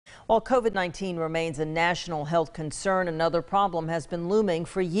While COVID-19 remains a national health concern, another problem has been looming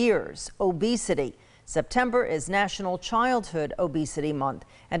for years: obesity. September is National Childhood Obesity Month,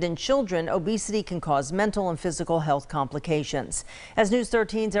 and in children, obesity can cause mental and physical health complications. As News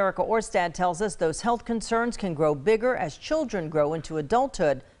 13's Erica Orstad tells us, those health concerns can grow bigger as children grow into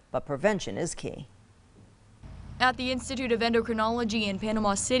adulthood, but prevention is key. At the Institute of Endocrinology in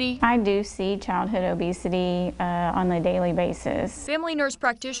Panama City, I do see childhood obesity on a daily basis. family nurse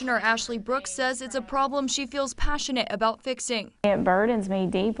practitioner Ashley Brooks says it's a problem she feels passionate about fixing. It burdens me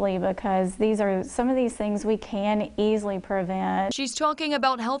deeply because some of these things we can easily prevent. She's talking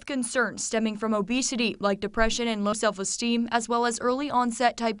about health concerns stemming from obesity, like depression and low self-esteem, as well as early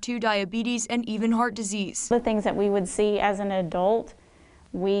onset type 2 diabetes and even heart disease. The things that we would see as an adult,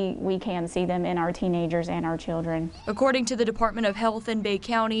 we can see them in our teenagers and our children. According to the Department of Health in Bay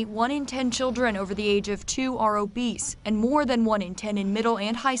County, 1 in 10 children over the age of 2 are obese, and more than 1 in 10 in middle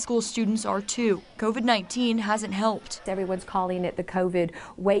and high school students are too. COVID-19 hasn't helped. Everyone's calling it the COVID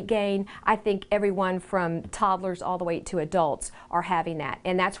weight gain. I think everyone from toddlers all the way to adults are having that,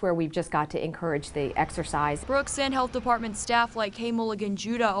 and that's where we've just got to encourage the exercise. Brooks and health department staff like Kay Mulligan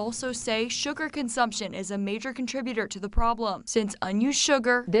Judah also say sugar consumption is a major contributor to the problem, since unused sugar,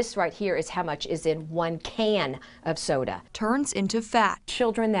 this right here is how much is in 1 can of soda, turns into fat.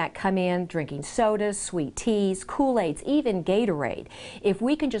 Children that come in drinking sodas, sweet teas, Kool-Aids, even Gatorade, if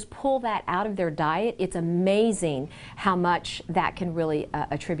we can just pull that out of their diet, it's amazing how much that can really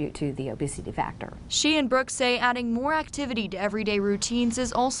attribute to the obesity factor. She and Brooks say adding more activity to everyday routines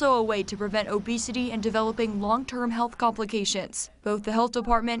is also a way to prevent obesity and developing long-term health complications. Both the health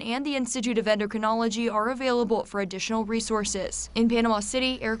department and the Institute of Endocrinology are available for additional resources. In Panama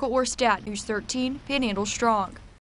City, Erica Orstad, News 13, Panhandle Strong.